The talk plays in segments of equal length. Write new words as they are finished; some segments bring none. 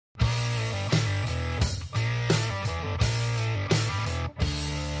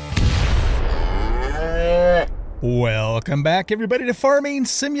Welcome back, everybody, to Farming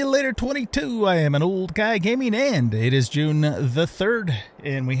Simulator 22. I am an old guy gaming, and it is June the 3rd,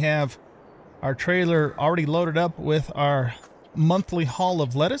 and we have our trailer already loaded up with our monthly haul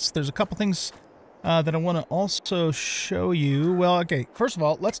of lettuce. There's a couple things that I want to also show you. Well, okay, first of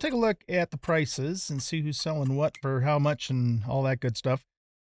all, let's take a look at the prices and see who's selling what for how much and all that good stuff.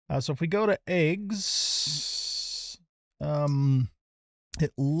 So if we go to eggs,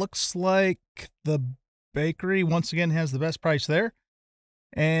 it looks like the bakery once again has the best price there.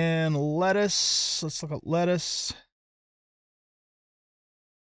 And lettuce, let's look at lettuce,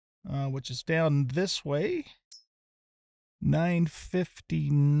 which is down this way.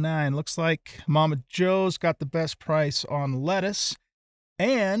 $9.59. Looks like Mama Joe's got the best price on lettuce.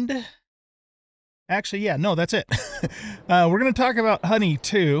 And actually, yeah, no, that's it. We're going to talk about honey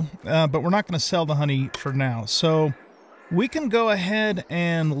too, but we're not going to sell the honey for now. So we can go ahead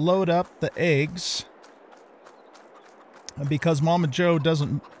and load up the eggs. Because Mama Joe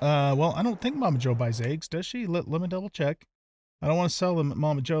doesn't, well, I don't think Mama Joe buys eggs, does she? Let me double check. I don't want to sell them at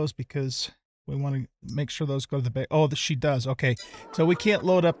Mama Joe's because we want to make sure those go to the oh, she does. Okay, so we can't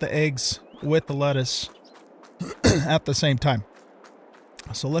load up the eggs with the lettuce at the same time.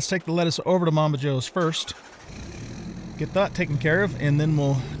 So let's take the lettuce over to Mama Joe's first. Get that taken care of, and then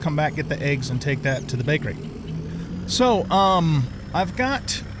we'll come back, get the eggs, and take that to the bakery. So, I've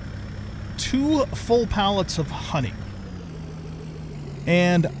got 2 full pallets of honey.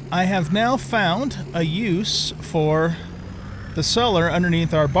 And I have now found a use for the cellar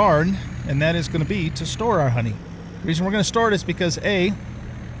underneath our barn, and that is going to be to store our honey. The reason we're going to store it is because A,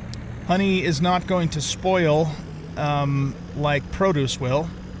 honey is not going to spoil like produce will.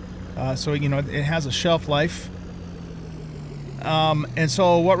 So, you know, it has a shelf life. And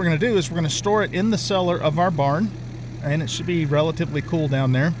so what we're going to do is we're going to store it in the cellar of our barn, and it should be relatively cool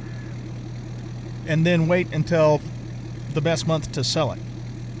down there. And then wait until the best month to sell it.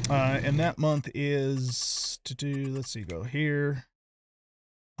 And that month is to do, let's see, go here.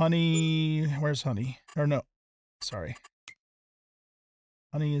 Honey, where's honey? Or no, sorry.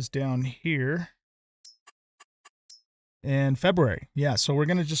 Honey is down here. And February. Yeah, so we're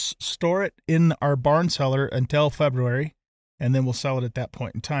going to just store it in our barn cellar until February, and then we'll sell it at that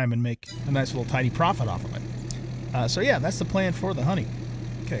point in time and make a nice little tiny profit off of it. So yeah, that's the plan for the honey.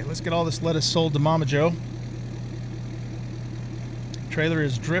 Okay, let's get all this lettuce sold to Mama Joe. Trailer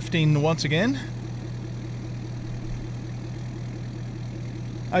is drifting once again.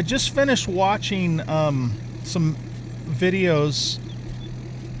 I just finished watching some videos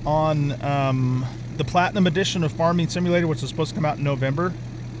on the Platinum Edition of Farming Simulator, which is supposed to come out in November,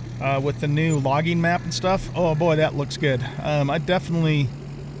 with the new logging map and stuff. Oh boy, that looks good. I definitely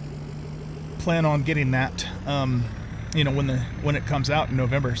plan on getting that, you know, when it comes out in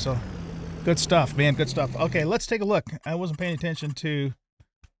November. So good stuff, man. Good stuff. Okay, let's take a look. I wasn't paying attention to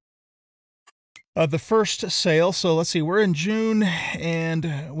the first sale. So let's see. We're in June,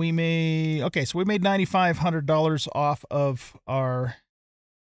 and we made so we made $9,500 off of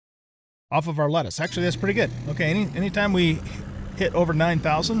our lettuce. Actually, that's pretty good. Okay, anytime we hit over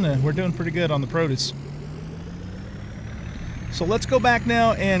 9,000, we're doing pretty good on the produce. So let's go back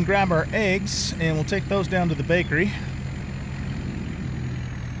now and grab our eggs, and we'll take those down to the bakery.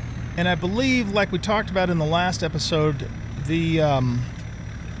 And I believe, like we talked about in the last episode, the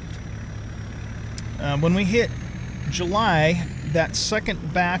when we hit July, that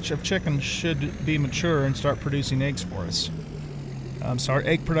second batch of chickens should be mature and start producing eggs for us. So our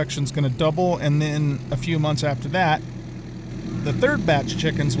egg production is going to double, and then a few months after that, the third batch of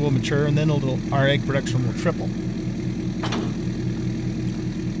chickens will mature, and then our egg production will triple.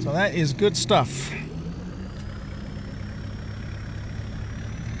 So that is good stuff.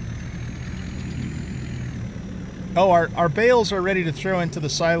 Oh, our bales are ready to throw into the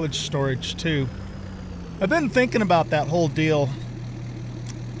silage storage too. I've been thinking about that whole deal.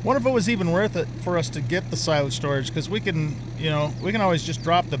 Wonder if it was even worth it for us to get the silage storage, because we can, you know, we can always just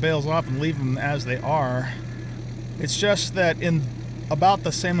drop the bales off and leave them as they are. It's just that in about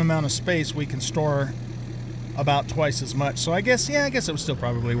the same amount of space we can store about twice as much. So I guess, yeah, I guess it was still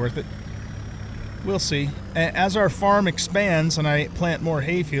probably worth it. We'll see. As our farm expands and I plant more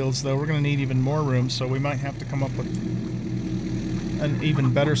hay fields, though, we're going to need even more room, so we might have to come up with an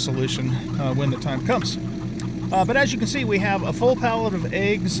even better solution when the time comes. But as you can see, we have a full pallet of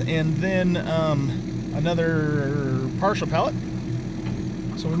eggs and then another partial pallet.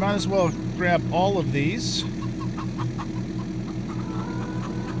 So we might as well grab all of these.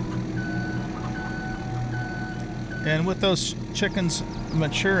 And with those chickens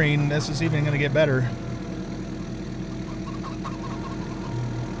maturing, this is even going to get better.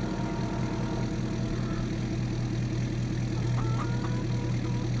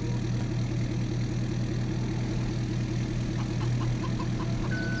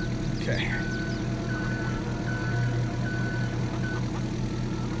 Okay.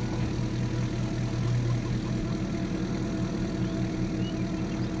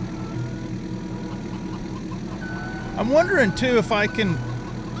 I'm wondering too if I can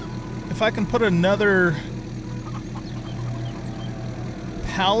put another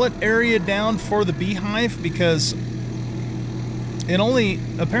pallet area down for the beehive, because it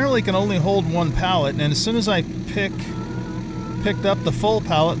apparently can only hold one pallet, and as soon as I picked up the full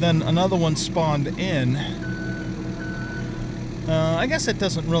pallet, then another one spawned in. I guess it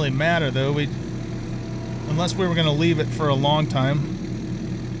doesn't really matter though, unless we were gonna leave it for a long time.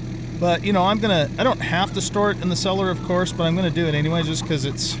 But you know, I don't have to store it in the cellar, of course, but I'm gonna do it anyway just because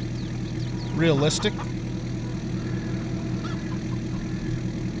it's realistic.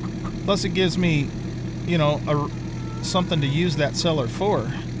 Plus it gives me, you know, something to use that cellar for.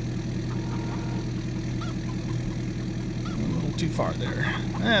 A little too far there.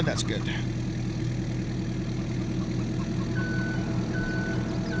 That's good.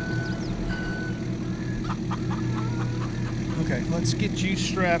 Okay, let's get you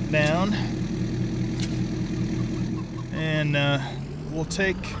strapped down. And we'll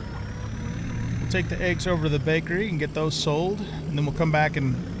take the eggs over to the bakery and get those sold, and then we'll come back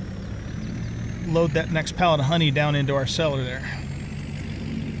and load that next pallet of honey down into our cellar there.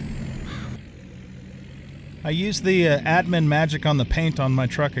 I used the admin magic on the paint on my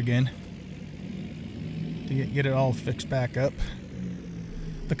truck again to get it all fixed back up.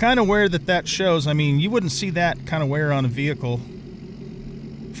 The kind of wear that shows, I mean, you wouldn't see that kind of wear on a vehicle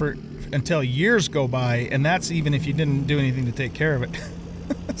until years go by, and that's even if you didn't do anything to take care of it.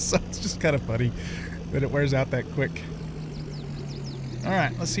 So it's just kind of funny that it wears out that quick.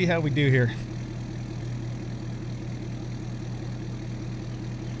 Alright, let's see how we do here.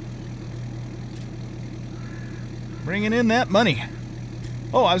 Bringing in that money.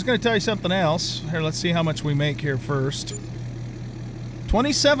 Oh, I was going to tell you something else. Here, let's see how much we make here first.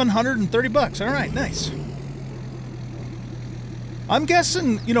 2,730 bucks. All right, nice. I'm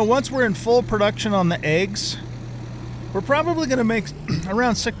guessing, you know, once we're in full production on the eggs, we're probably going to make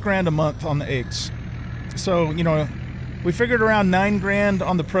around $6,000 a month on the eggs. So, you know, we figured around $9,000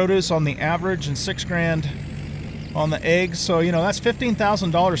 on the produce on the average and $6,000 on the eggs. So, you know, that's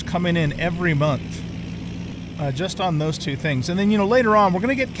 $15,000 coming in every month. Just on those two things. And then, you know, later on we're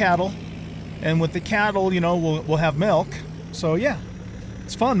going to get cattle, and with the cattle, you know, we'll have milk. So yeah,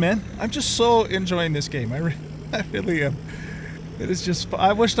 it's fun, man. I'm just so enjoying this game. I really am. It is just,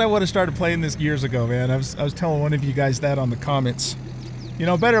 I wished I would have started playing this years ago, man. I was telling one of you guys that on the comments. You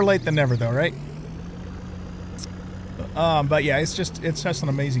know, better late than never though, right? But yeah, it's just an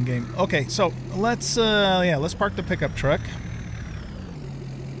amazing game. Okay, so let's park the pickup truck.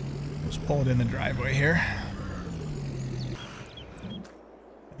 Just pull it in the driveway here.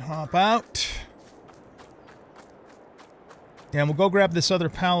 Hop out. And we'll go grab this other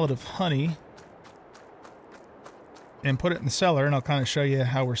pallet of honey and put it in the cellar, and I'll kind of show you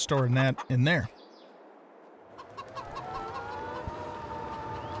how we're storing that in there.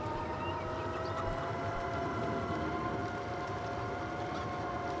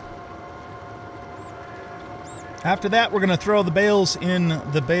 After that, we're going to throw the bales in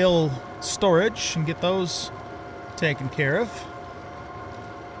the bale storage and get those taken care of.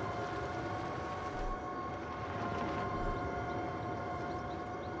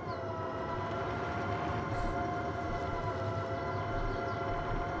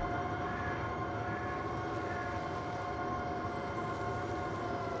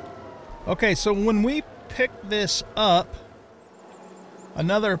 Okay, so when we pick this up,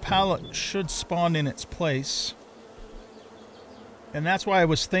 another pallet should spawn in its place. And that's why I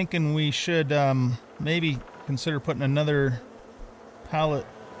was thinking we should maybe consider putting another pallet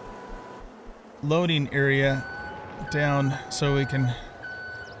loading area down so we can...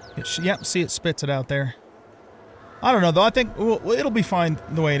 Yep, see, it spits it out there. I don't know, though. I think it'll be fine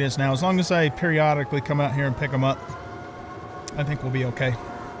the way it is now. As long as I periodically come out here and pick them up, I think we'll be okay.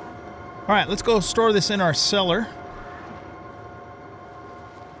 All right, let's go store this in our cellar.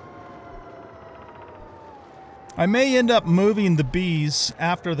 I may end up moving the bees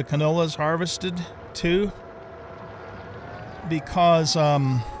after the canola is harvested, too. Because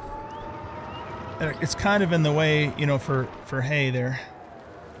it's kind of in the way, you know, for hay there.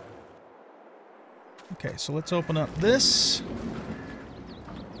 Okay, so let's open up this.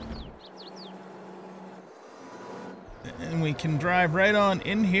 And we can drive right on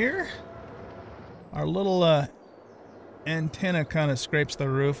in here. Our little antenna kind of scrapes the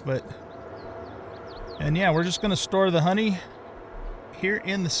roof, but... And yeah, we're just going to store the honey here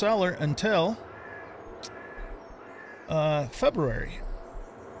in the cellar until February.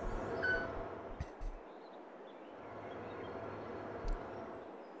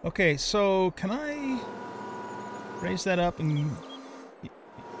 Okay, so can I raise that up and...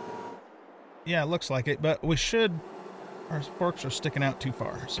 Yeah, it looks like it, but we should... Our forks are sticking out too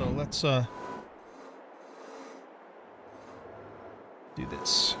far, so let's do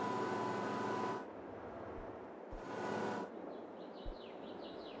this.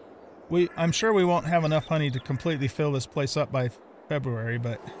 I'm sure we won't have enough honey to completely fill this place up by February,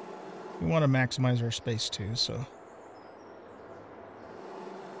 but we want to maximize our space too, so...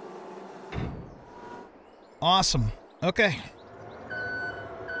 Awesome. Okay.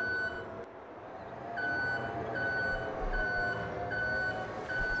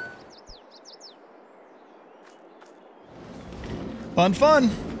 Fun, fun.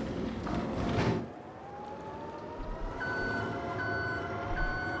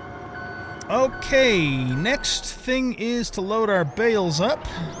 Okay, next thing is to load our bales up.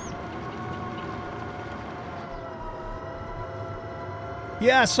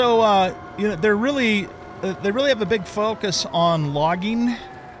 Yeah, so you know, they really have a big focus on logging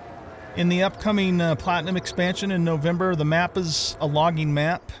in the upcoming Platinum expansion in November. The map is a logging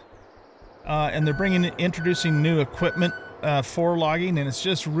map, and they're introducing new equipment for logging, and it's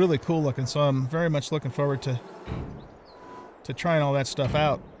just really cool looking. So I'm very much looking forward to trying all that stuff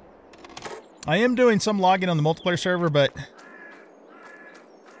out. I am doing some logging on the multiplayer server, but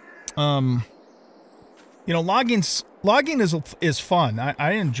you know, logging is fun.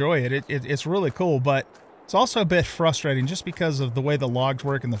 I enjoy it. It's really cool, but it's also a bit frustrating just because of the way the logs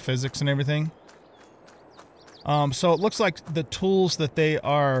work and the physics and everything. So it looks like the tools that they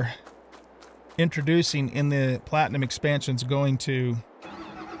are introducing in the Platinum expansion is going to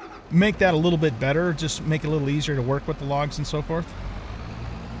make that a little bit better, just make it a little easier to work with the logs and so forth.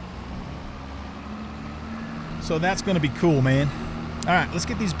 So that's going to be cool, man. All right, let's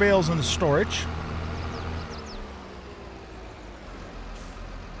get these bales into storage.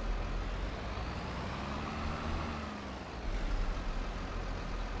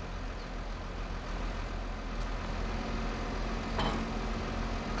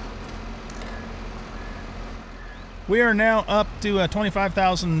 We are now up to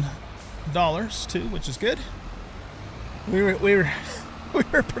 $25,000 too, which is good. We were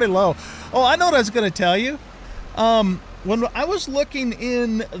pretty low. Oh, I know what I was going to tell you. When I was looking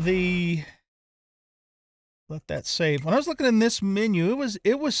in the... Let that save. When I was looking in this menu,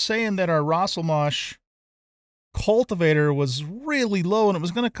 it was saying that our Rosselmosh cultivator was really low, and it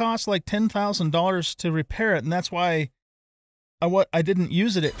was going to cost like $10,000 to repair it, and that's why I didn't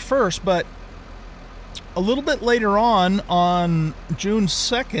use it at first. But a little bit later on June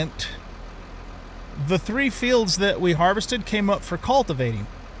 2nd, the 3 fields that we harvested came up for cultivating.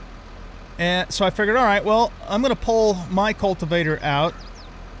 And so I figured, all right, well, I'm going to pull my cultivator out,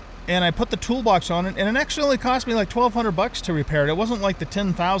 and I put the toolbox on it, and it actually only cost me like $1,200 to repair it. It wasn't like the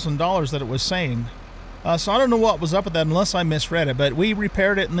 $10,000 that it was saying. So I don't know what was up with that unless I misread it, but we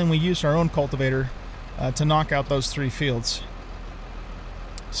repaired it, and then we used our own cultivator to knock out those 3 fields.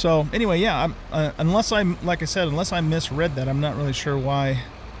 So anyway, yeah, like I said, unless I misread that, I'm not really sure why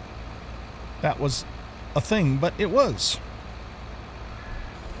that was a thing, but it was.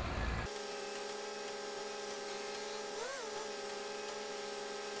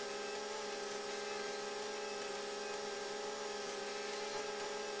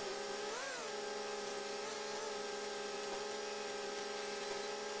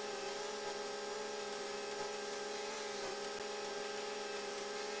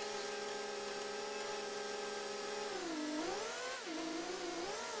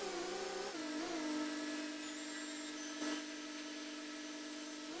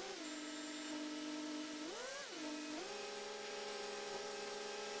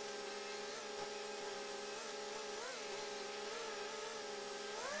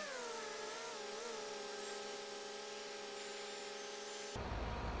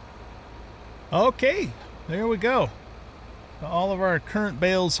 Okay, there we go. All of our current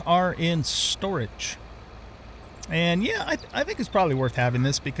bales are in storage. And yeah, I think it's probably worth having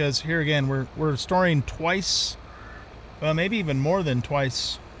this because here again, we're storing twice, well, maybe even more than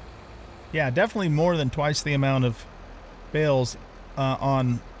twice. Yeah, definitely more than twice the amount of bales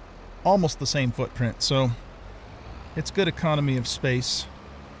on almost the same footprint. So it's good economy of space.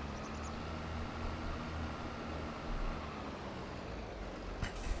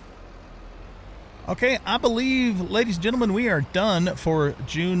 Okay, I believe, ladies and gentlemen, we are done for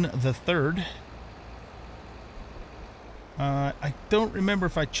June the 3rd. I don't remember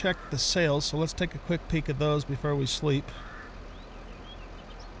if I checked the sales, so let's take a quick peek at those before we sleep.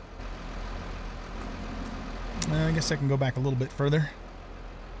 I guess I can go back a little bit further.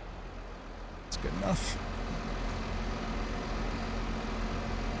 That's good enough.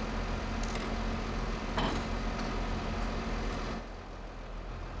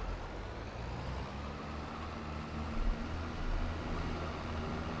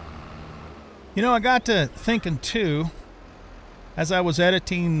 You know, I got to thinking too, as I was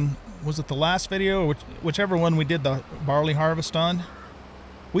editing, was it the last video, or whichever one we did the barley harvest on?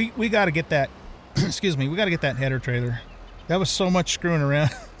 We got to get that, excuse me, we got to get that header trailer. That was so much screwing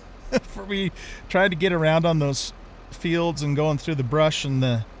around. For we tried to get around on those fields and going through the brush and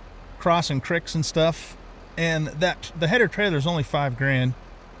the crossing creeks and stuff. And that the header trailer is only $5 grand.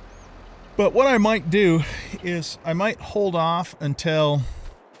 But what I might do is I might hold off until,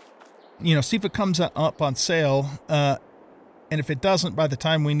 you know, see if it comes up on sale. And if it doesn't, by the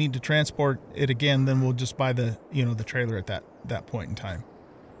time we need to transport it again, then we'll just buy the, you know, the trailer at that point in time.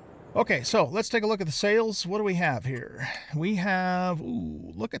 Okay, so let's take a look at the sales. What do we have here? We have,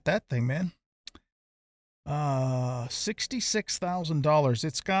 ooh, look at that thing, man. $66,000.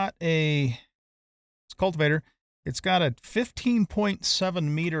 It's got it's cultivator. It's got a 15.7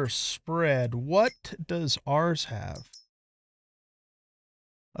 meter spread. What does ours have?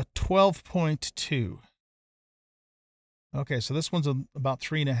 A 12.2. Okay, so this one's about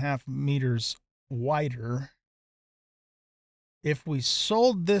 3.5 meters wider. If we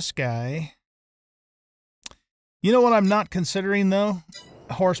sold this guy, you know what I'm not considering though?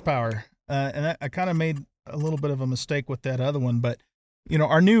 Horsepower. And I kind of made a little bit of a mistake with that other one, but you know,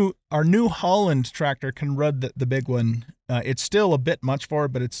 our New Holland tractor can run the big one. It's still a bit much for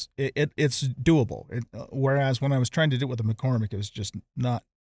it, but it's doable. Whereas when I was trying to do it with the McCormick, it was just not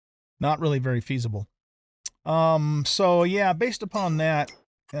really very feasible. So yeah, based upon that,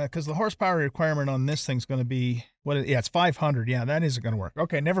 because the horsepower requirement on this thing's going to be yeah, it's 500. Yeah, that isn't going to work.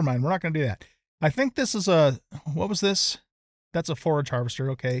 Okay, never mind. We're not going to do that. I think this is what was this? That's a forage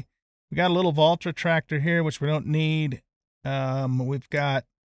harvester. Okay, we got a little Valtra tractor here, which we don't need. We've got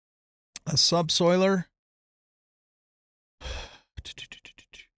a subsoiler.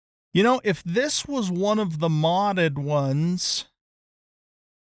 You know, if this was one of the modded ones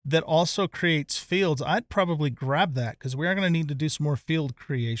that also creates fields, I'd probably grab that because we are going to need to do some more field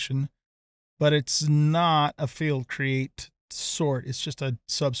creation, but it's not a field create sort. It's just a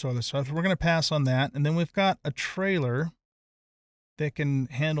subsoiler. So we're going to pass on that. And then we've got a trailer that can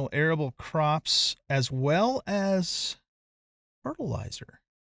handle arable crops as well as fertilizer.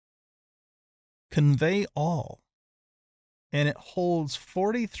 Convey all. And it holds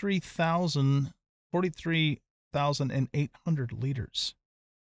 43,800 liters.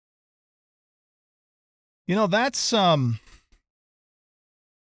 You know, that's kind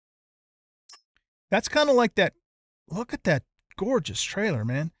of like that. Look at that gorgeous trailer,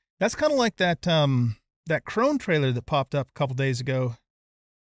 man. That's kind of like that that Crone trailer that popped up a couple days ago.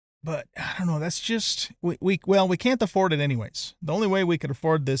 But I don't know, that's just we can't afford it anyways. The only way we could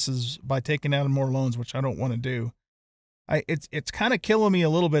afford this is by taking out more loans, which I don't want to do. It's kind of killing me a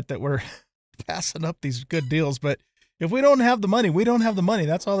little bit that we're passing up these good deals, but if we don't have the money, we don't have the money.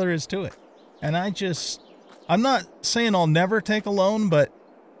 That's all there is to it. And I'm not saying I'll never take a loan, but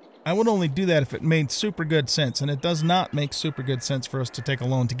I would only do that if it made super good sense. And it does not make super good sense for us to take a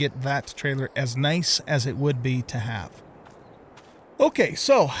loan to get that trailer as nice as it would be to have. Okay,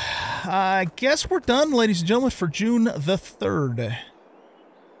 so I guess we're done, ladies and gentlemen, for June the 3rd.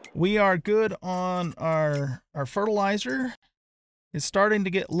 We are good on our fertilizer. It's starting to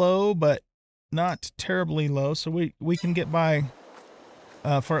get low, but not terribly low. So we can get by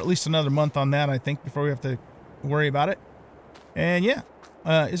for at least another month on that, I think, before we have to worry about it. And yeah,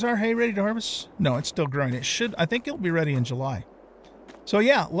 is our hay ready to harvest? No, it's still growing. I think it'll be ready in July. So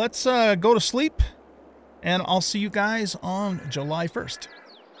yeah, let's go to sleep. And I'll see you guys on July 1st.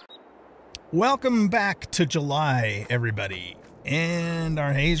 Welcome back to July, everybody. And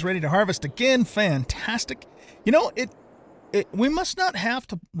our hay's ready to harvest again. Fantastic. You know, we must not have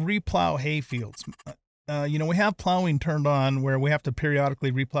to replow hay fields. You know, we have plowing turned on where we have to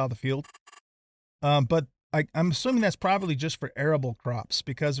periodically replow the field. But I'm assuming that's probably just for arable crops,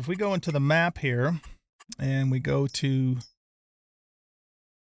 because if we go into the map here and we go to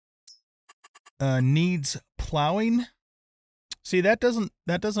needs plowing. See, that doesn't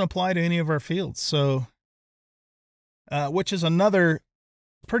apply to any of our fields. So, which is another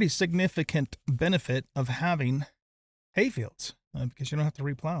pretty significant benefit of having hay fields, because you don't have to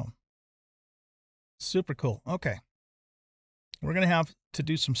replow them. Super cool. Okay, we're gonna have to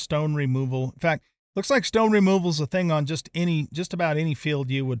do some stone removal. In fact, looks like stone removal is a thing on just about any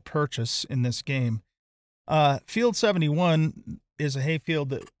field you would purchase in this game. Field 71 is a hay field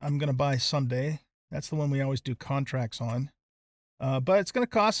that I'm going to buy someday. That's the one we always do contracts on. But it's going to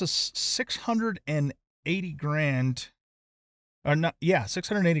cost us 680 grand. Or not, yeah,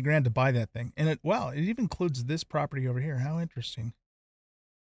 680 grand to buy that thing. And it even includes this property over here. How interesting.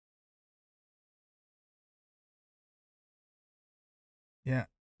 Yeah,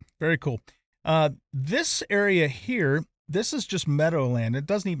 very cool. This area here, this is just meadowland. It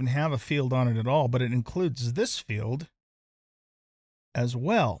doesn't even have a field on it at all, but it includes this field as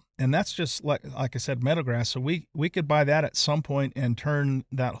well. And that's just like I said, meadowgrass. So we could buy that at some point and turn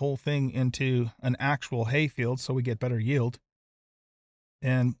that whole thing into an actual hay field so we get better yield.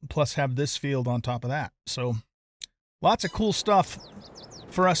 And plus have this field on top of that. So lots of cool stuff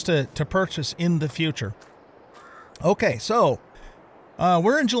for us to purchase in the future. Okay, so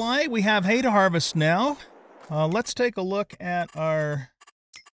we're in July. We have hay to harvest now. Let's take a look at our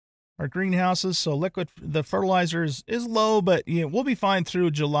greenhouses. So the fertilizer is low, but yeah, we'll be fine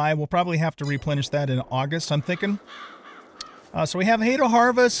through July. We'll probably have to replenish that in August, I'm thinking. So we have hay to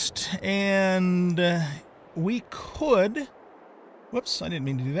harvest, and we could... Whoops, I didn't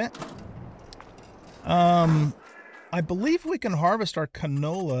mean to do that. I believe we can harvest our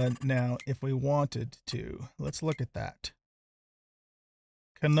canola now if we wanted to. Let's look at that.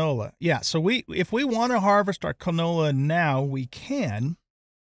 Canola. Yeah, so if we want to harvest our canola now, we can.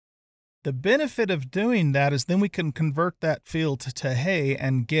 The benefit of doing that is then we can convert that field to hay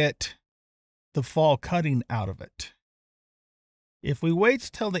and get the fall cutting out of it. If we wait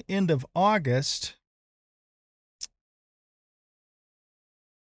till the end of August,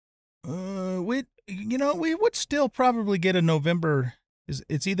 we would still probably get a November.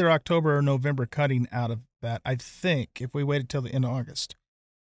 It's either October or November cutting out of that, I think, if we waited till the end of August.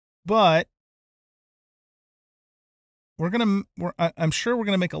 But I'm sure we're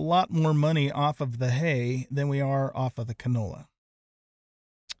gonna make a lot more money off of the hay than we are off of the canola.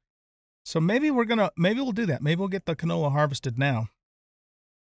 So maybe we'll do that. Maybe we'll get the canola harvested now.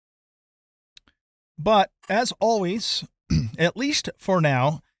 But as always, at least for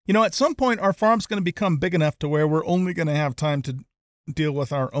now, at some point our farm's going to become big enough to where we're only going to have time to deal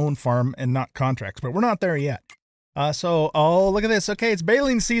with our own farm and not contracts, but we're not there yet. Oh, look at this. Okay, it's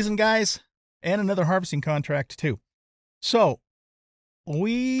baling season, guys, and another harvesting contract too. So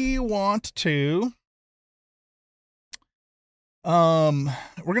we want to, we're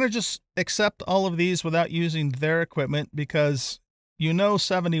going to just accept all of these without using their equipment because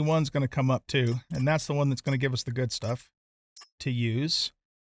 71's going to come up too, and that's the one that's going to give us the good stuff to use.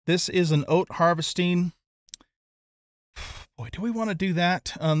 This is an oat harvesting. Boy, do we want to do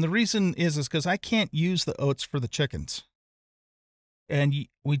that? The reason is because I can't use the oats for the chickens. And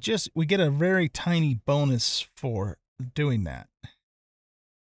we get a very tiny bonus for doing that.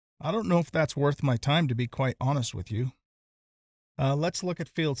 I don't know if that's worth my time, to be quite honest with you. Let's look at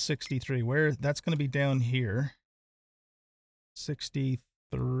field 63. That's going to be down here.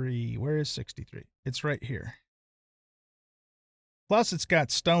 63. Where is 63? It's right here. Plus, it's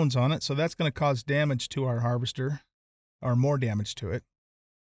got stones on it, so that's going to cause damage to our harvester, or more damage to it.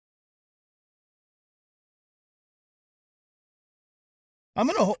 I'm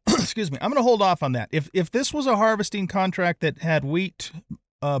going to excuse me. I'm going to hold off on that. If this was a harvesting contract that had wheat,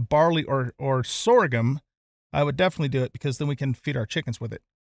 barley, or sorghum, I would definitely do it because then we can feed our chickens with it.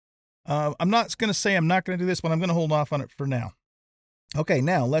 I'm not going to say I'm not going to do this, but I'm going to hold off on it for now. Okay,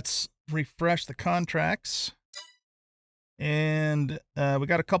 now let's refresh the contracts. And we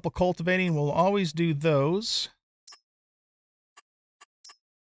got a couple cultivating. We'll always do those.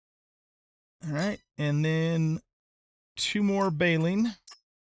 All right, and then 2 more baling.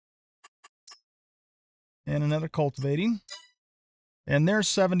 And another cultivating. And there's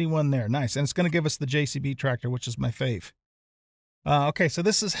 71 there. Nice. And it's going to give us the JCB tractor, which is my fave. Okay, so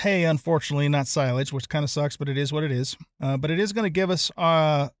this is hay, unfortunately, not silage, which kind of sucks, but it is what it is. But it is going to give us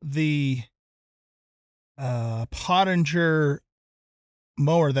the Pottinger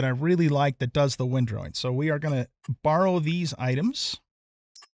mower that I really like that does the windrowing. So we are going to borrow these items.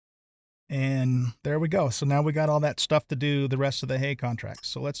 And there we go. So now we got all that stuff to do the rest of the hay contracts.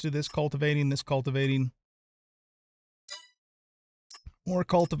 So let's do this cultivating, more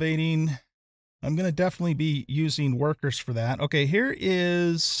cultivating. I'm going to definitely be using workers for that. Okay,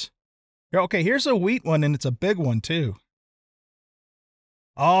 here's a wheat one, and it's a big one too.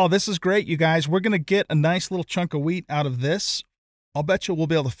 Oh, this is great, you guys. We're going to get a nice little chunk of wheat out of this. I'll bet you we'll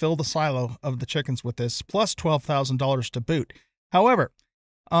be able to fill the silo of the chickens with this, plus $12,000 to boot. However,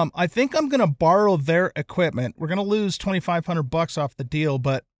 I think I'm going to borrow their equipment. We're going to lose $2,500 off the deal,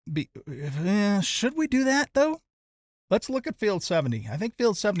 but should we do that, though? Let's look at field 70. I think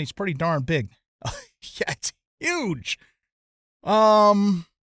field 70 is pretty darn big. Yeah, it's huge. So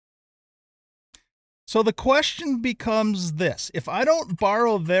the question becomes this. If I don't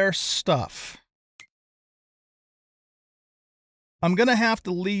borrow their stuff, I'm going to have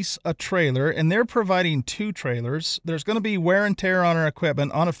to lease a trailer, and they're providing 2 trailers. There's going to be wear and tear on our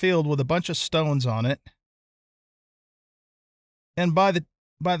equipment on a field with a bunch of stones on it. And by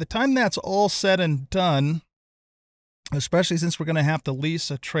by the time that's all said and done, especially since we're going to have to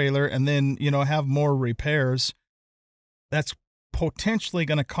lease a trailer and then, you know, have more repairs, that's potentially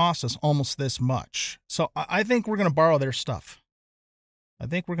going to cost us almost this much. So I think we're going to borrow their stuff. I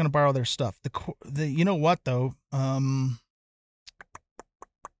think we're going to borrow their stuff. You know what, though?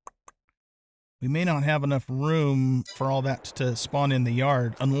 We may not have enough room for all that to spawn in the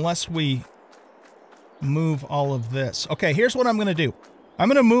yard unless we move all of this. Okay, here's what I'm going to do. I'm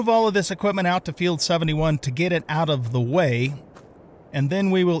going to move all of this equipment out to Field 71 to get it out of the way, and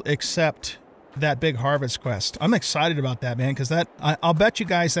then we will accept that big harvest quest. I'm excited about that, man, because that I'll bet you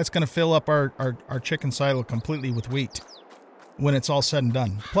guys that's going to fill up our chicken silo completely with wheat when it's all said and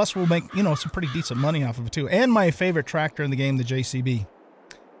done. Plus, we'll make, you know, some pretty decent money off of it, too. And my favorite tractor in the game, the JCB.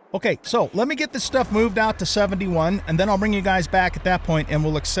 Okay, so let me get this stuff moved out to 71, and then I'll bring you guys back at that point, and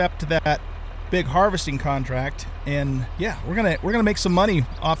we'll accept that big harvesting contract. And yeah, we're gonna make some money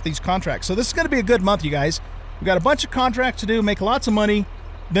off these contracts. So this is gonna be a good month, you guys. We got a bunch of contracts to do, make lots of money.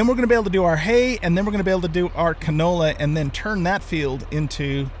 Then we're gonna be able to do our hay, and then we're gonna be able to do our canola, and then turn that field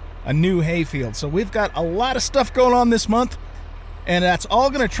into a new hay field. So we've got a lot of stuff going on this month, and that's all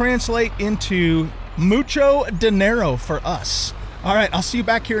gonna translate into mucho dinero for us. All right, I'll see you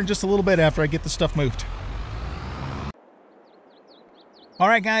back here in just a little bit after I get the stuff moved. All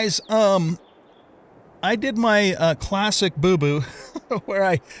right, guys. I did my classic boo-boo where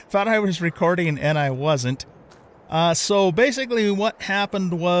I thought I was recording and I wasn't. So basically what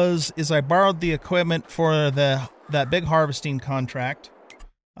happened is I borrowed the equipment for that big harvesting contract.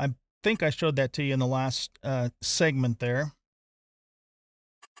 I think I showed that to you in the last segment there.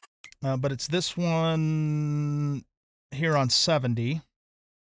 But it's this one here on 70.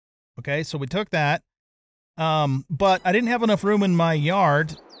 Okay, so we took that. But I didn't have enough room in my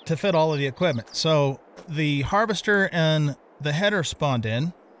yard to fit all of the equipment. So the harvester and the header spawned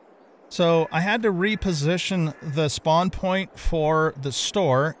in. So I had to reposition the spawn point for the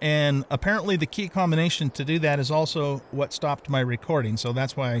store, and apparently the key combination to do that is also what stopped my recording. So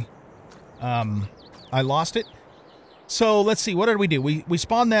that's why I lost it. So let's see, what did we do? We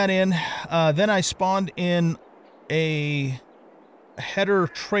spawned that in. Then I spawned in a header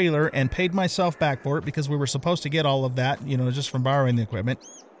trailer and paid myself back for it because we were supposed to get all of that, you know, just from borrowing the equipment.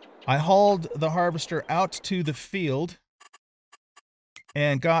 I hauled the harvester out to the field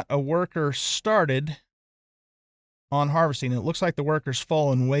and got a worker started on harvesting. It looks like the worker's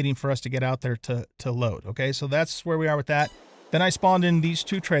full and waiting for us to get out there to load. Okay, so that's where we are with that. Then I spawned in these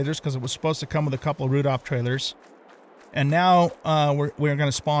two trailers because it was supposed to come with a couple of Rudolph trailers. And now we're going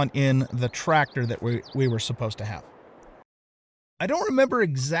to spawn in the tractor that we were supposed to have. I don't remember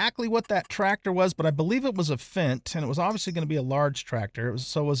exactly what that tractor was, but I believe it was a Fendt, and it was obviously going to be a large tractor. It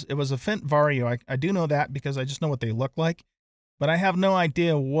was a Fendt Vario. I do know that because I just know what they look like, but I have no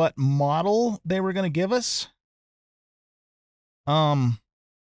idea what model they were going to give us.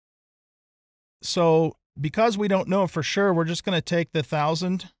 So because we don't know for sure, we're just going to take the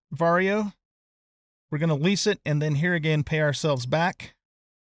 1000 Vario. We're going to lease it, and then here again pay ourselves back.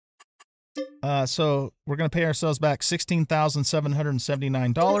 So we're going to pay ourselves back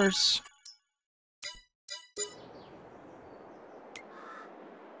 $16,779.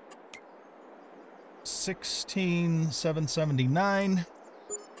 $16,779.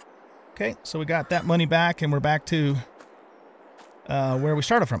 Okay, so we got that money back, and we're back to where we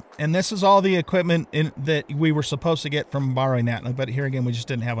started from. And this is all the equipment that we were supposed to get from borrowing that. But here again, we just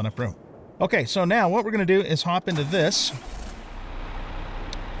didn't have enough room. Okay, so now what we're going to do is hop into this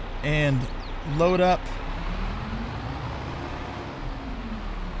and load up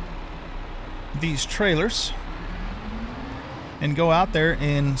these trailers and go out there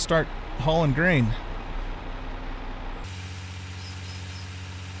and start hauling grain.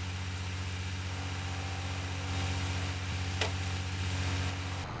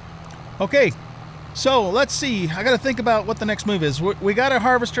 Okay, so let's see. I got to think about what the next move is. We got a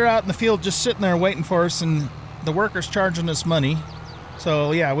harvester out in the field just sitting there waiting for us, and the worker's charging us money.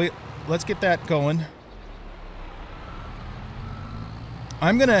 So yeah, let's get that going.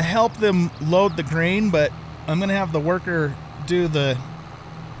 I'm going to help them load the grain, but I'm going to have the worker do the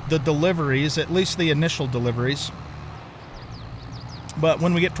deliveries, at least the initial deliveries. But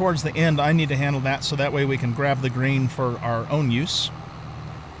when we get towards the end, I need to handle that so that way we can grab the grain for our own use.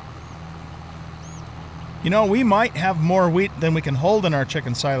 You know, we might have more wheat than we can hold in our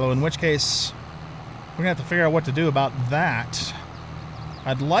chicken silo, in which case we're going to have to figure out what to do about that.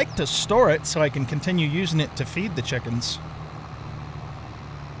 I'd like to store it so I can continue using it to feed the chickens.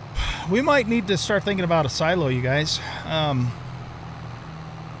 We might need to start thinking about a silo, you guys. I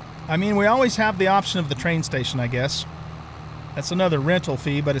mean, we always have the option of the train station, I guess. That's another rental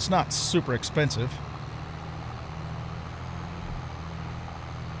fee, but it's not super expensive.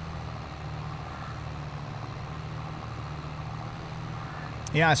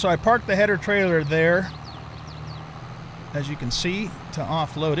 Yeah, so I parked the header trailer there, as you can see, to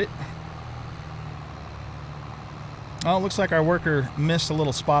offload it. Oh, it looks like our worker missed a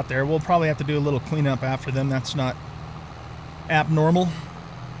little spot there. We'll probably have to do a little cleanup after them. That's not abnormal.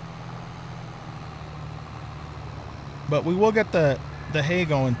 But we will get the hay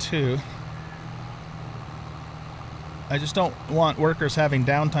going too. I just don't want workers having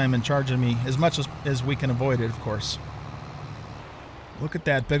downtime and charging me as much as we can avoid it, of course. Look at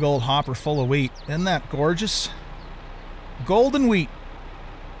that big old hopper full of wheat. Isn't that gorgeous? Golden wheat.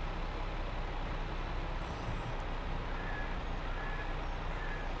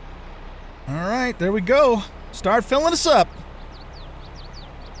 All right, there we go. Start filling us up.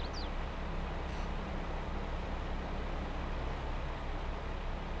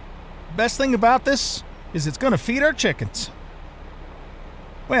 Best thing about this is it's going to feed our chickens.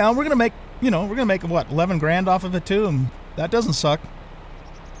 Well, we're going to make, we're going to make, what, 11 grand off of it too, and that doesn't suck.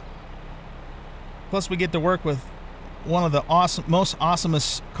 Plus, we get to work with one of the most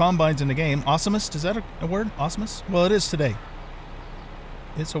awesomest combines in the game. Awesomest? Is that a word? Awesomest? Well, it is today.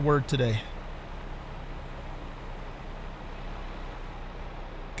 It's a word today.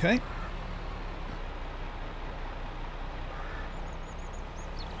 Okay.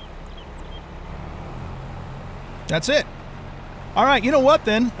 That's it. All right, you know what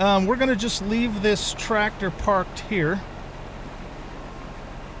then? We're going to just leave this tractor parked here.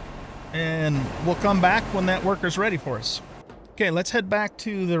 And we'll come back when that worker's ready for us. Okay, let's head back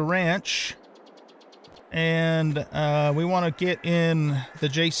to the ranch. And we want to get in the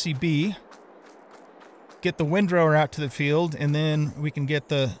JCB. Get the windrower out to the field. And then we can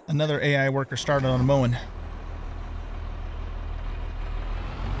get another AI worker started on mowing.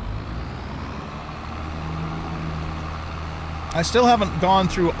 I still haven't gone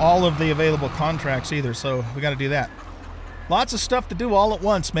through all of the available contracts either, so we got to do that. Lots of stuff to do all at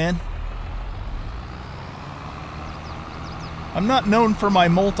once, man. I'm not known for my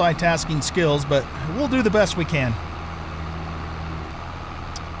multitasking skills, but we'll do the best we can.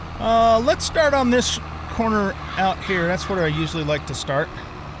 Let's start on this corner out here. That's where I usually like to start.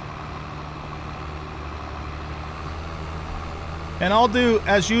 And I'll do,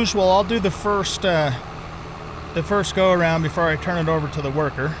 as usual, I'll do the first go around before I turn it over to the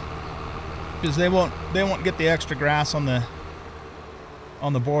worker, because they won't get the extra grass on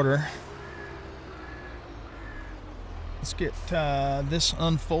the border. Let's get this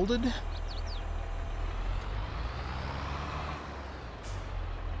unfolded.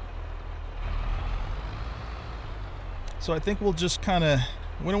 So I think we'll just kind of,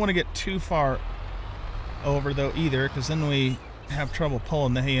 we don't want to get too far over though either, because then we have trouble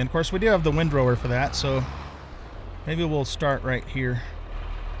pulling the hay in. Of course, we do have the windrower for that, so maybe we'll start right here.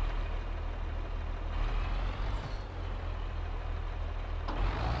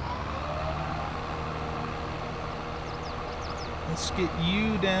 Let's get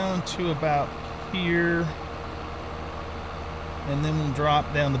you down to about here, and then we'll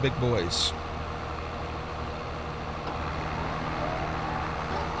drop down the big boys.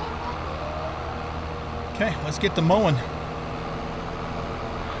 Okay, let's get the mowing.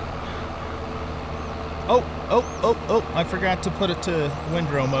 Oh, I forgot to put it to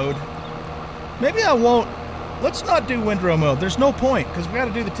windrow mode. Maybe I won't. Let's not do windrow mode. There's no point, because we got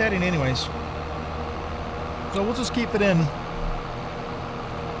to do the tedding anyways. So we'll just keep it in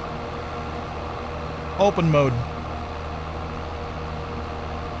open mode.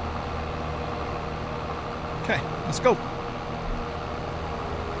 Okay, let's go.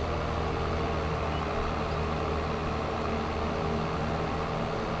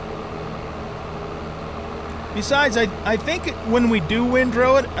 Besides, I think when we do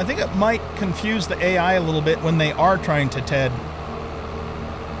windrow it, I think it might confuse the AI a little bit when they are trying to TED.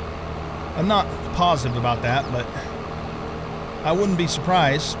 I'm not positive about that, but I wouldn't be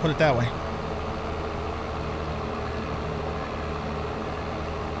surprised, put it that way.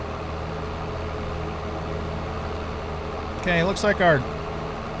 Okay, looks like our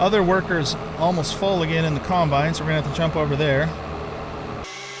other worker's almost full again in the combine, so we're going to have to jump over there.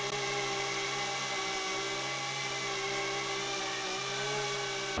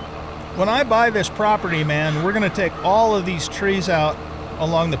 When I buy this property, man, we're going to take all of these trees out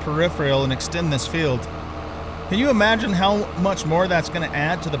along the peripheral and extend this field. Can you imagine how much more that's going to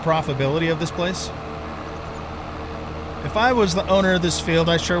add to the profitability of this place? If I was the owner of this field,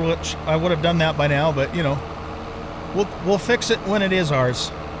 I would have done that by now, but, you know, we'll fix it when it is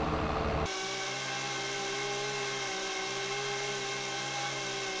ours.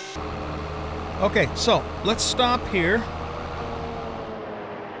 Okay, so let's stop here.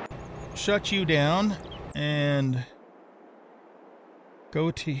 Shut you down and go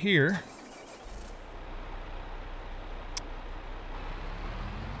to here.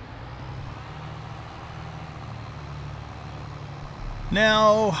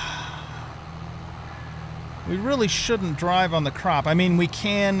 Now, we really shouldn't drive on the crop. I mean, we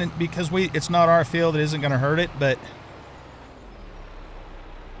can because it's not our field. It isn't going to hurt it, but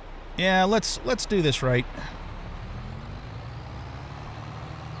yeah, let's do this right.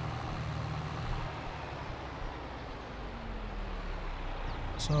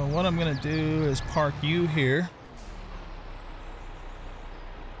 So what I'm going to do is park you here.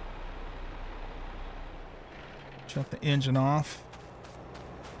 Shut the engine off.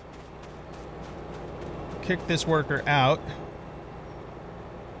 Kick this worker out.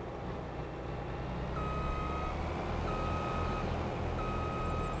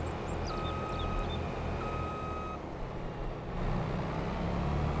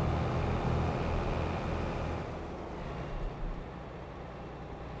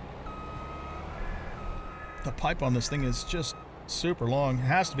 The pipe on this thing is just super long. It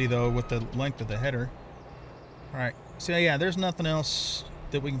has to be, though, with the length of the header. All right. So, yeah, there's nothing else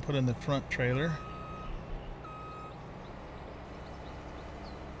that we can put in the front trailer.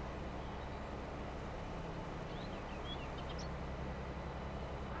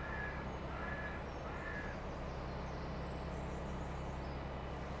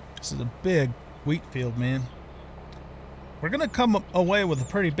 This is a big wheat field, man. We're going to come away with a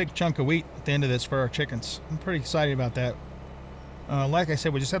pretty big chunk of wheat at the end of this for our chickens. I'm pretty excited about that. Like I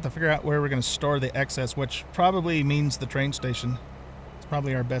said, we just have to figure out where we're going to store the excess, which probably means the train station. It's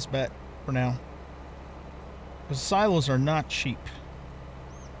probably our best bet for now. The silos are not cheap.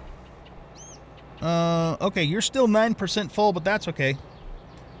 Okay, you're still 9% full, but that's okay.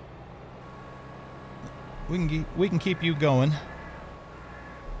 We can keep you going.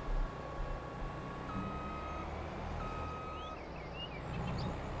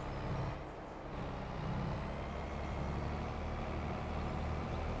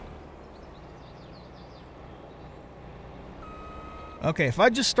 Okay, if I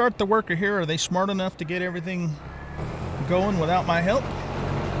just start the worker here, are they smart enough to get everything going without my help?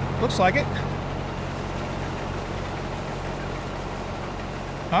 Looks like it.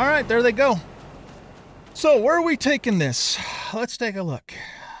 All right, there they go. So, where are we taking this? Let's take a look.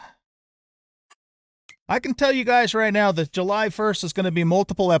 I can tell you guys right now that July 1st is going to be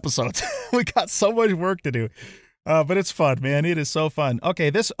multiple episodes. We got so much work to do. But it's fun, man. It is so fun.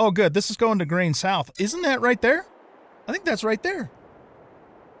 Okay, oh good, this is going to Grain South. Isn't that right there? I think that's right there.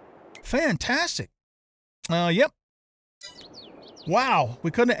 Fantastic. Yep. Wow,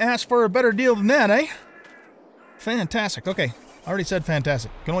 we couldn't have asked for a better deal than that, eh? Fantastic. Okay, I already said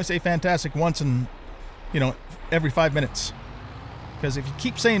fantastic. Can only say fantastic once in, every 5 minutes. Because if you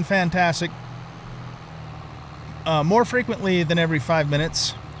keep saying fantastic more frequently than every 5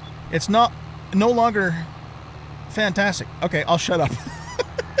 minutes, it's no longer fantastic. Okay, I'll shut up.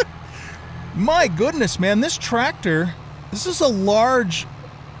 My goodness, man, this tractor, this is a large,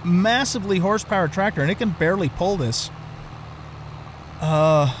 massively horsepower tractor, and it can barely pull this.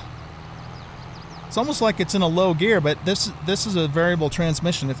 It's almost like it's in a low gear, but this is a variable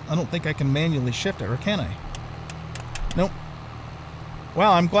transmission. I don't think I can manually shift it, or can I? Nope.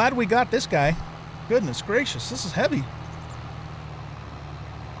 Wow, I'm glad we got this guy. Goodness gracious, this is heavy.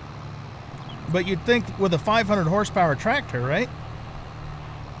 But you'd think with a 500 horsepower tractor, right?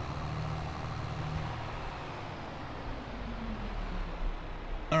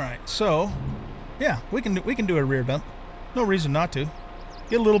 All right, so yeah, we can do a rear dump. No reason not to.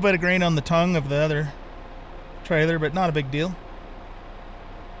 Get a little bit of grain on the tongue of the other trailer, but not a big deal.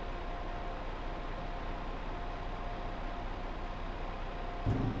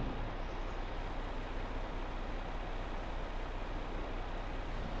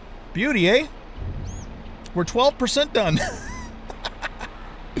 Beauty, eh? We're 12% done.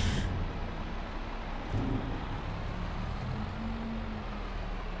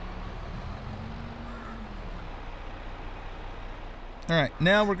 All right,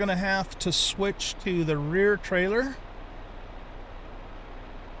 now we're gonna have to switch to the rear trailer.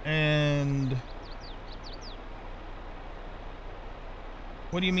 And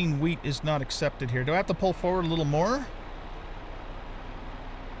what do you mean wheat is not accepted here? Do I have to pull forward a little more?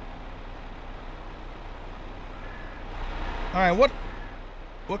 All right,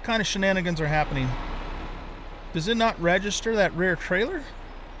 what kind of shenanigans are happening? Does it not register that rear trailer?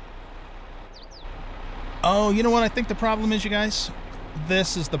 Oh, you know what I think the problem is, you guys?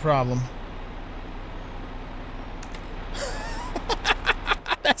 This is the problem.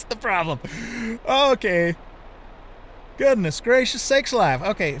 That's the problem. Okay. Goodness gracious sakes alive.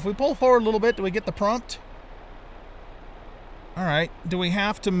 Okay, if we pull forward a little bit, do we get the prompt? All right. Do we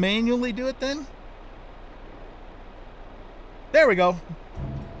have to manually do it then? There we go.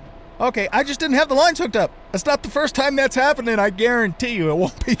 Okay, I just didn't have the lines hooked up. That's not the first time that's happened, and I guarantee you it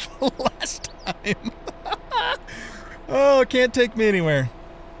won't be the last time. Oh, it can't take me anywhere.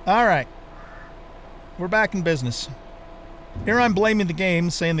 All right. We're back in business. Here I'm blaming the game,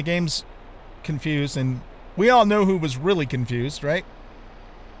 saying the game's confused, and we all know who was really confused, right?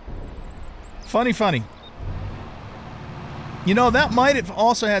 Funny, funny. You know, that might have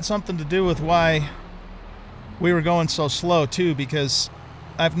also had something to do with why we were going so slow, too, because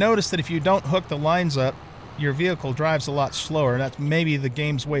I've noticed that if you don't hook the lines up, your vehicle drives a lot slower. That's maybe the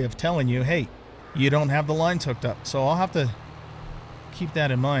game's way of telling you, hey, you don't have the lines hooked up. So I'll have to keep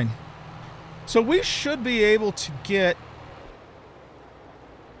that in mind. So we should be able to get...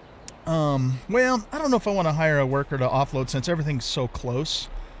 well, I don't know if I want to hire a worker to offload since everything's so close.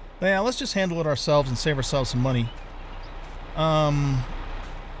 But yeah, let's just handle it ourselves and save ourselves some money. But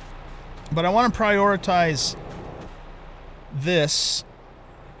I want to prioritize this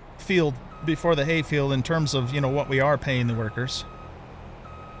field before the hay field in terms of, you know, what we are paying the workers.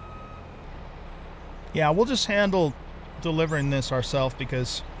 Yeah, we'll just handle delivering this ourselves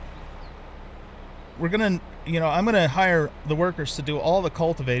because we're gonna, you know, I'm gonna hire the workers to do all the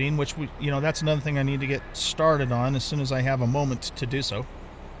cultivating, which we, you know, that's another thing I need to get started on as soon as I have a moment to do so.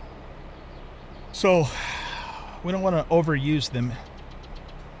 So we don't want to overuse them.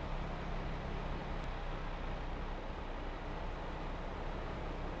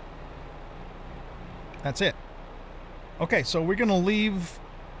 That's it. Okay, so we're gonna leave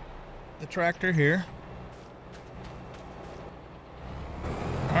the tractor here.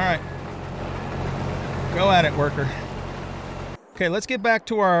 All right. Go at it, worker. Okay, let's get back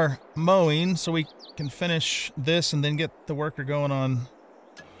to our mowing so we can finish this and then get the worker going on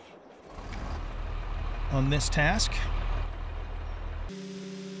this task.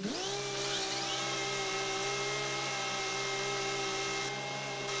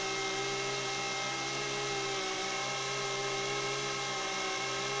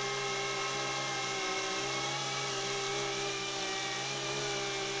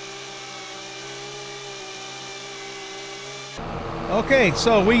 Okay,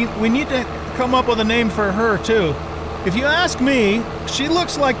 so we need to come up with a name for her too. If you ask me, she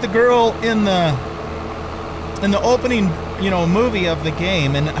looks like the girl in the opening, you know, movie of the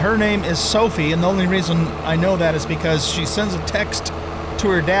game, and her name is Sophie, and the only reason I know that is because she sends a text to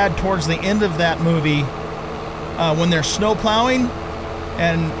her dad towards the end of that movie when they're snow plowing,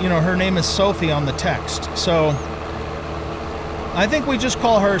 and, you know, her name is Sophie on the text. So I think we just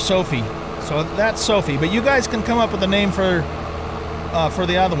call her Sophie. So that's Sophie, but you guys can come up with a name for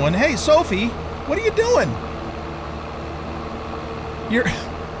the other one. Hey, Sophie, what are you doing?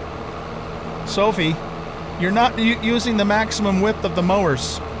 Sophie, you're not using the maximum width of the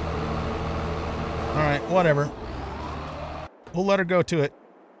mowers. All right, whatever. We'll let her go to it.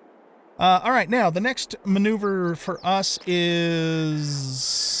 All right, now the next maneuver for us is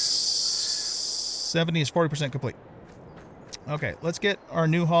 70 is 40% complete. Okay, let's get our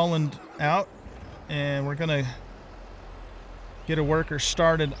New Holland out, and we're gonna get a worker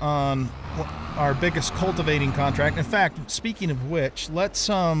started on our biggest cultivating contract. In fact, speaking of which, let's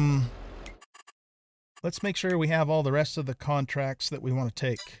make sure we have all the rest of the contracts that we want to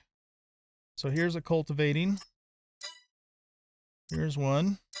take. So here's a cultivating. Here's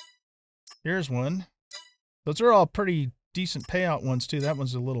one. Here's one. Those are all pretty decent payout ones too. That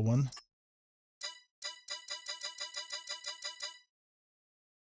one's a little one.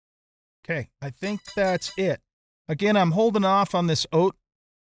 Okay, I think that's it. Again, I'm holding off on this oat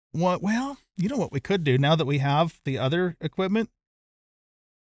one. Well, you know what we could do now that we have the other equipment?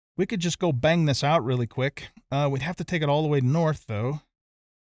 We could just go bang this out really quick. We'd have to take it all the way north, though.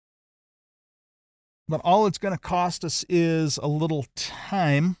 But all it's going to cost us is a little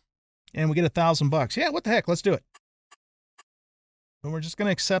time, and we get $1,000. Yeah, what the heck? Let's do it. But we're just going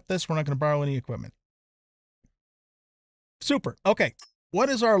to accept this. We're not going to borrow any equipment. Super. Okay. What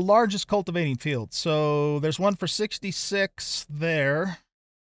is our largest cultivating field? So there's one for 66 there.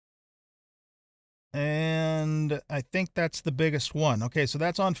 And I think that's the biggest one. Okay, so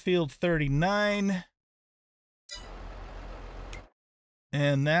that's on field 39.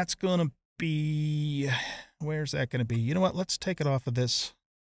 And that's going to be... Where's that going to be? You know what? Let's take it off of this.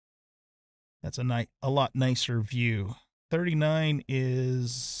 That's a lot nicer view. 39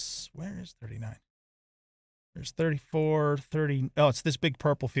 is... Where is 39? There's 34, 30... Oh, it's this big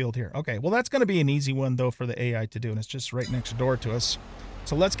purple field here. Okay, well, that's going to be an easy one, though, for the AI to do, and it's just right next door to us.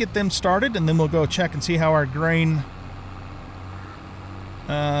 So let's get them started, and then we'll go check and see how our grain...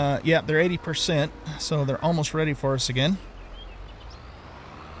 yeah, they're 80%, so they're almost ready for us again.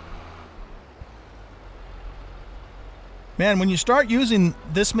 Man, when you start using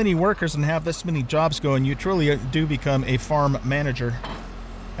this many workers and have this many jobs going, you truly do become a farm manager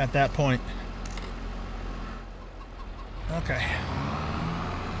at that point. Okay.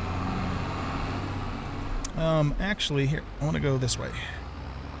 Actually, here, I want to go this way.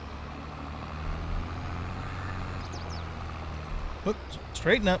 Oops,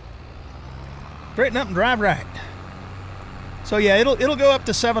 straighten up. Straighten up and drive right. So yeah, it'll go up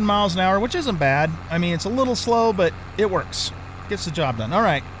to 7 miles an hour, which isn't bad. I mean, it's a little slow, but it works. Gets the job done. All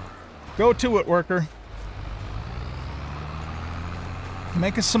right. Go to it, worker.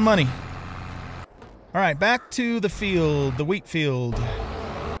 Make us some money. All right, back to the field, the wheat field.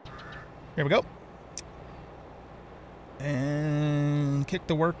 Here we go. And kick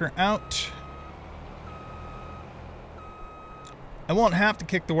the worker out. I won't have to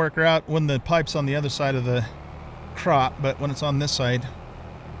kick the worker out when the pipe's on the other side of the crop, but when it's on this side,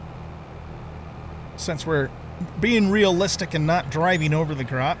 since we're being realistic and not driving over the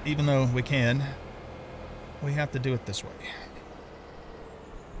crop, even though we can, we have to do it this way.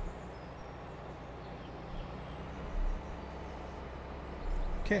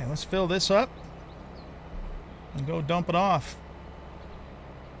 Okay, let's fill this up and go dump it off.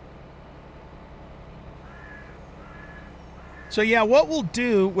 So yeah, what we'll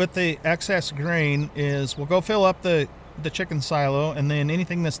do with the excess grain is we'll go fill up the chicken silo, and then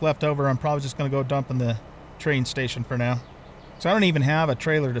anything that's left over I'm probably just going to go dump in the train station for now. So I don't even have a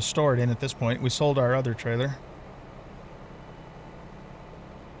trailer to store it in at this point. We sold our other trailer.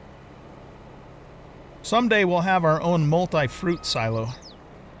 Someday we'll have our own multi-fruit silo.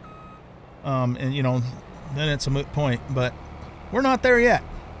 And you know, then it's a moot point, but we're not there yet.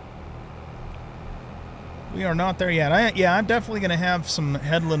 We are not there yet. Yeah, I'm definitely going to have some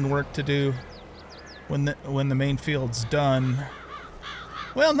headland work to do when the main field's done.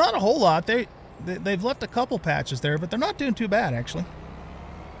 Well, not a whole lot. They've left a couple patches there, but they're not doing too bad, actually.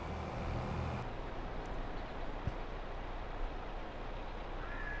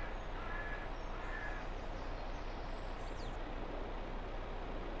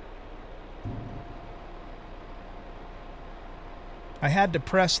 I had to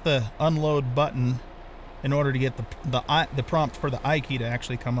press the unload button in order to get the prompt for the I key to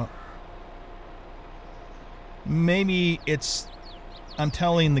actually come up. Maybe I'm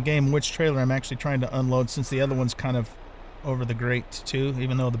telling the game which trailer I'm actually trying to unload, since the other one's kind of over the grate too,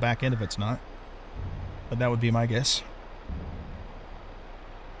 even though the back end of it's not. But that would be my guess.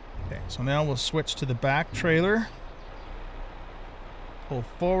 Okay, so now we'll switch to the back trailer. Pull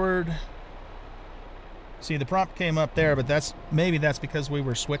forward. See, the prompt came up there, but maybe that's because we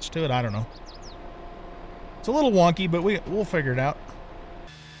were switched to it. I don't know. It's a little wonky, but we'll figure it out.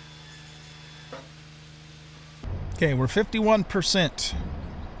 Okay, we're 51%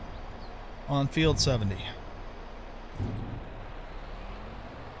 on field 70.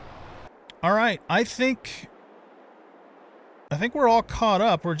 All right, I think we're all caught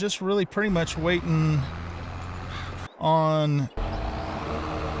up. We're just really pretty much waiting on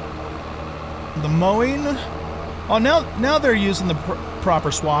the mowing. Oh, now they're using the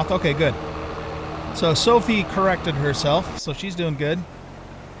proper swath. Okay, good. So Sophie corrected herself, so she's doing good.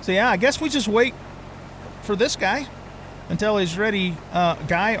 So yeah, I guess we just wait for this guy until he's ready.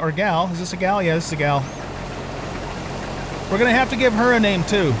 Guy or gal? Is this a gal? Yeah, this is a gal. We're gonna have to give her a name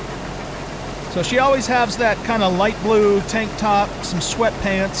too. So she always has that kind of light blue tank top, some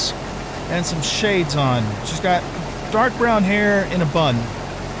sweatpants, and some shades on. She's got dark brown hair in a bun.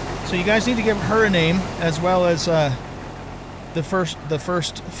 So you guys need to give her a name, as well as the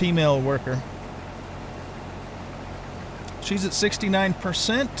first female worker. She's at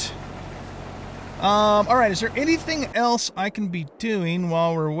 69%. All right, is there anything else I can be doing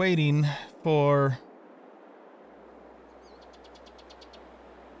while we're waiting for...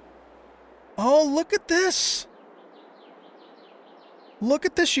 Oh, look at this. Look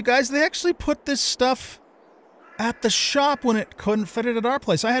at this, you guys. They actually put this stuff at the shop when it couldn't fit it at our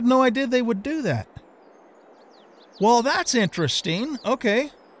place. I had no idea they would do that. Well, that's interesting.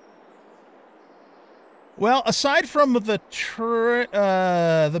 Okay. Well, aside from the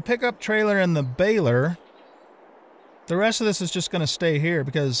pickup trailer and the baler, the rest of this is just going to stay here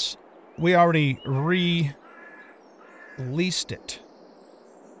because we already re-leased it.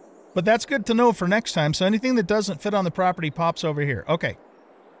 But that's good to know for next time. So anything that doesn't fit on the property pops over here. Okay.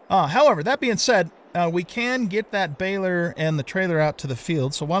 However, that being said, we can get that baler and the trailer out to the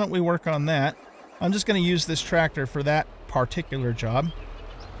field. So why don't we work on that? I'm just going to use this tractor for that particular job.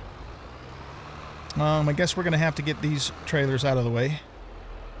 I guess we're going to have to get these trailers out of the way.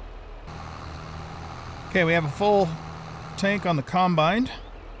 Okay, we have a full tank on the combine.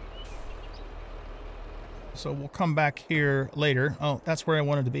 So we'll come back here later. Oh, that's where I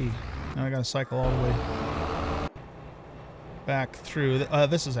wanted to be. Now I got to cycle all the way back through.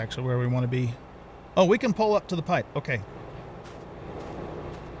 This is actually where we want to be. Oh, we can pull up to the pipe. Okay.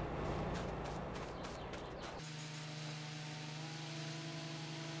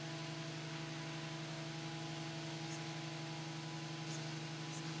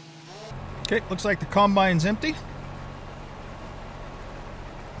 Okay, looks like the combine's empty.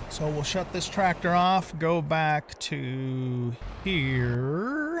 So we'll shut this tractor off, go back to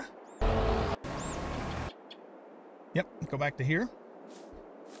here. Yep, go back to here.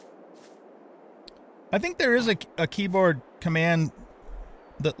 I think there is a keyboard command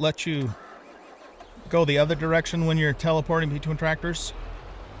that lets you go the other direction when you're teleporting between tractors.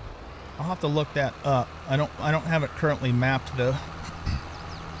 I'll have to look that up. I don't have it currently mapped though.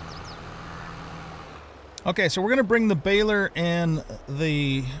 Okay, so we're going to bring the baler and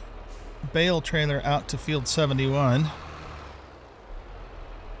the bale trailer out to field 71.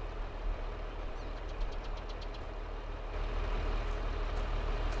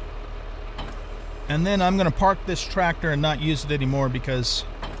 And then I'm going to park this tractor and not use it anymore because,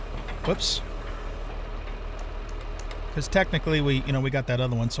 whoops. Because technically we got that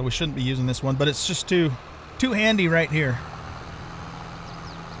other one, so we shouldn't be using this one, but it's just too handy right here.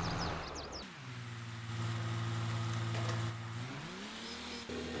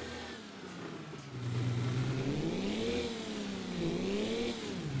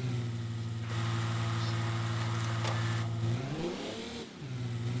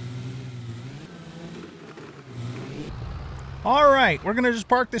 Alright, we're going to just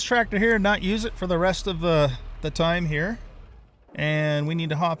park this tractor here and not use it for the rest of the time here. And we need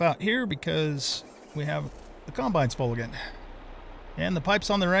to hop out here because we have the combine's full again. And the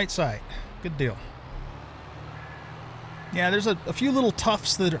pipe's on the right side. Good deal. Yeah, there's a few little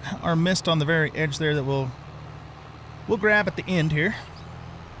tufts that are missed on the very edge there that we'll grab at the end here.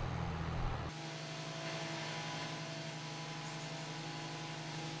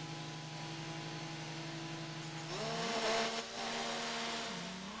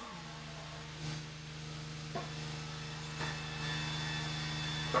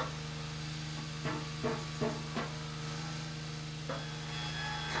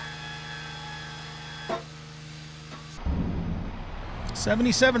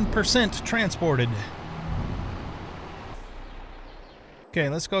 %, transported. Okay,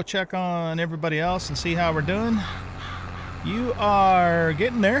 let's go check on everybody else and see how we're doing. You are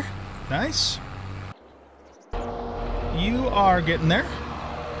getting there. Nice. You are getting there.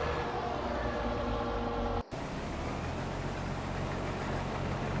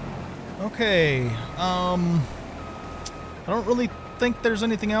 Okay. I don't really think there's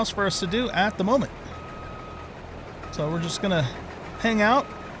anything else for us to do at the moment. So we're just gonna hang out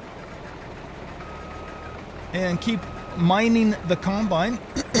and keep mining the combine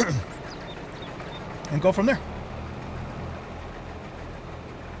and go from there.